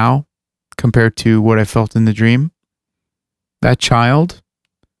now compared to what I felt in the dream, that child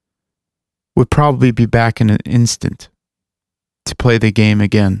would probably be back in an instant to play the game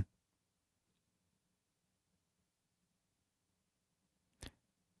again.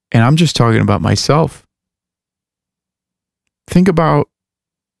 And I'm just talking about myself. Think about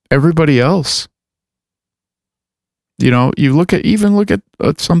everybody else. You look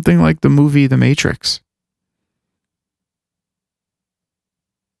at something like the movie The Matrix.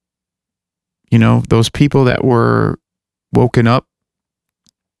 Those people that were woken up,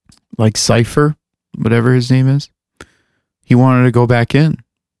 like Cypher, whatever his name is, he wanted to go back in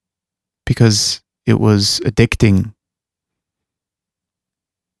because it was addicting.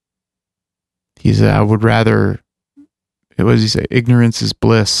 He said, I would rather, what does he say? Ignorance is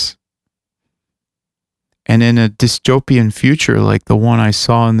bliss. And in a dystopian future like the one I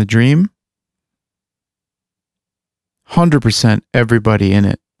saw in the dream, 100% everybody in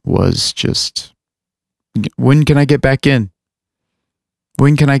it was just, when can I get back in?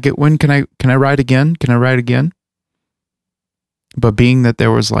 Can I ride again? Can I ride again? But being that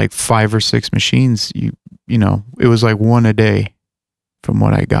there was like 5 or 6 machines, it was like one a day from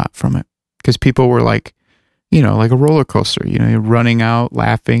what I got from it. Because people were like, like a roller coaster, running out,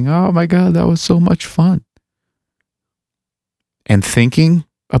 laughing. Oh my God, that was so much fun. And thinking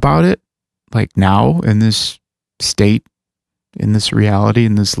about it, like now in this state, in this reality,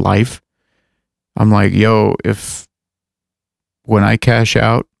 in this life, I'm like, yo, when I cash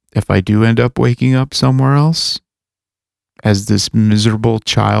out, if I do end up waking up somewhere else as this miserable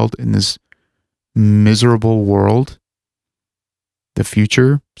child in this miserable world, the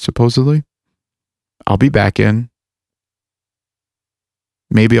future, supposedly, I'll be back in.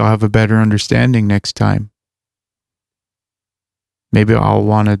 Maybe I'll have a better understanding next time. Maybe I'll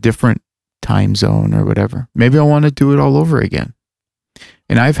want a different time zone or whatever. Maybe I'll want to do it all over again.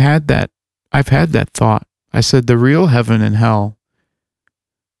 And I've had that thought. I said the real heaven and hell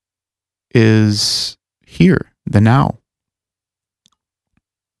is here, the now.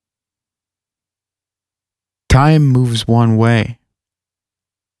 Time moves one way,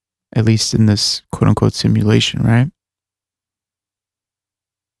 at least in this quote unquote simulation, right?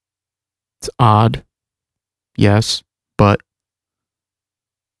 It's odd, yes, but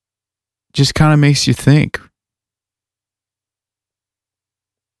just kind of makes you think.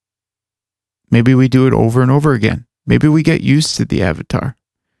 Maybe we do it over and over again. Maybe we get used to the avatar.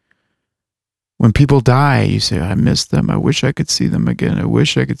 When people die, you say, I miss them. I wish I could see them again. I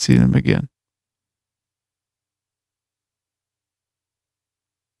wish I could see them again.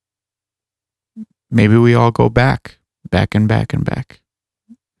 Maybe we all go back and back and back.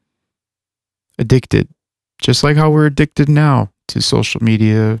 Addicted. Just like how we're addicted now to social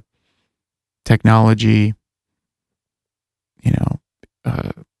media, technology,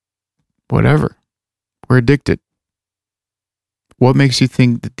 whatever. We're addicted. What makes you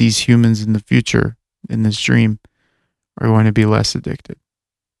think that these humans in the future, in this dream, are going to be less addicted?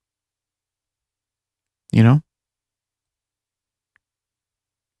 You know?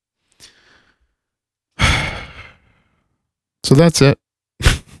 So that's it.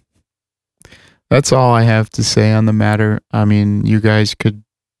 That's all I have to say on the matter. I mean, you guys could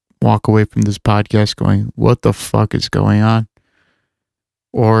walk away from this podcast going, what the fuck is going on?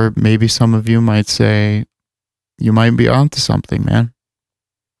 Or maybe some of you might say, you might be onto something, man.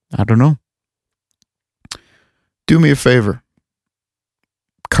 I don't know. Do me a favor.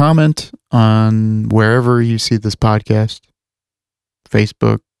 Comment on wherever you see this podcast.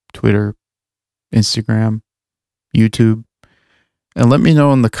 Facebook, Twitter, Instagram, YouTube. And let me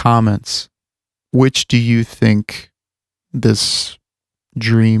know in the comments, which do you think this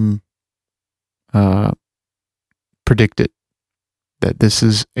dream predicted? That this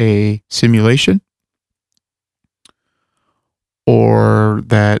is a simulation? Or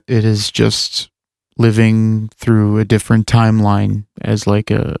that it is just living through a different timeline as like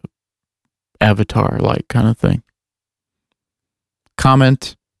a avatar-like kind of thing?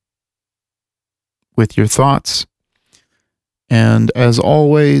 Comment with your thoughts. And as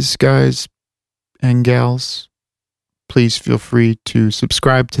always, guys and gals, please feel free to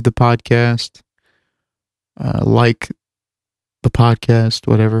subscribe to the podcast, like the podcast,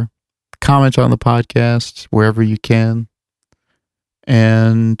 whatever. Comment on the podcast wherever you can.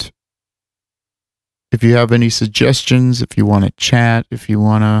 And if you have any suggestions, if you want to chat, if you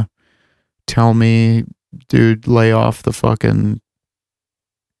want to tell me, dude, lay off the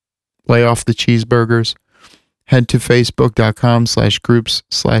cheeseburgers, head to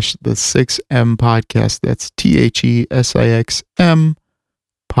facebook.com/groups/the6M podcast. That's THESIXM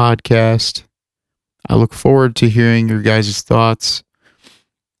podcast. I look forward to hearing your guys' thoughts.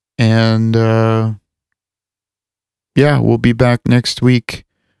 And we'll be back next week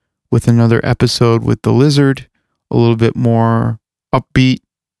with another episode with the Lizard. A little bit more upbeat,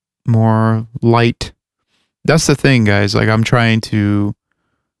 more light. That's the thing, guys. Like, I'm trying to,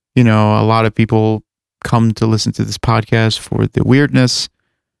 a lot of people come to listen to this podcast for the weirdness.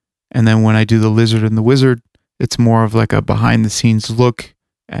 And then when I do the Lizard and the Wizard, it's more of like a behind the scenes look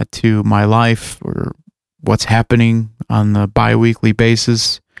to my life or what's happening on the bi-weekly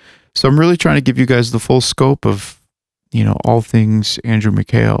basis. So I'm really trying to give you guys the full scope of, all things Andrew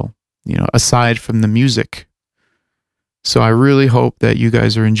McHale, aside from the music. So I really hope that you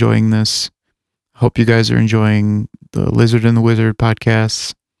guys are enjoying this. Hope you guys are enjoying the Lizard and the Wizard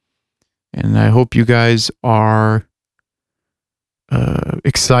podcasts. And I hope you guys are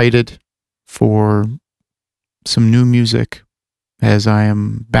excited for some new music as I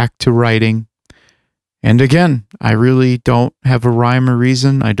am back to writing. And again, I really don't have a rhyme or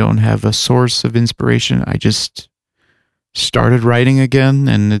reason. I don't have a source of inspiration. I just started writing again,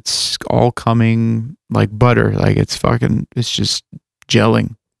 and it's all coming like butter. Like it's just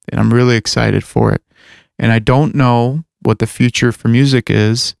gelling. And I'm really excited for it. And I don't know what the future for music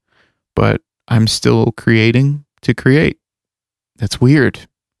is, but I'm still creating to create. That's weird.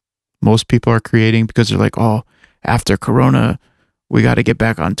 Most people are creating because they're like, oh, after Corona, we got to get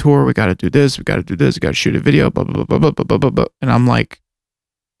back on tour. We got to do this. We got to do this. We got to shoot a video, blah, blah, blah, blah, blah, blah, blah, blah. And I'm like,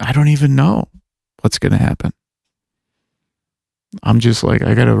 I don't even know what's going to happen. I'm just like,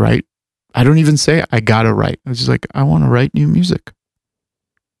 I got to write. I don't even say I got to write. I'm just like, I want to write new music.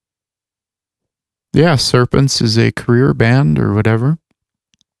 Yeah, Serpents is a career band or whatever.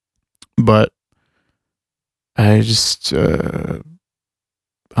 But I just,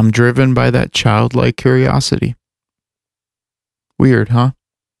 I'm driven by that childlike curiosity. Weird, huh?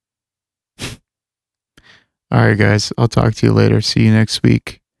 All right, guys. I'll talk to you later. See you next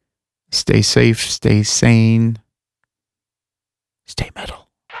week. Stay safe, stay sane, stay metal.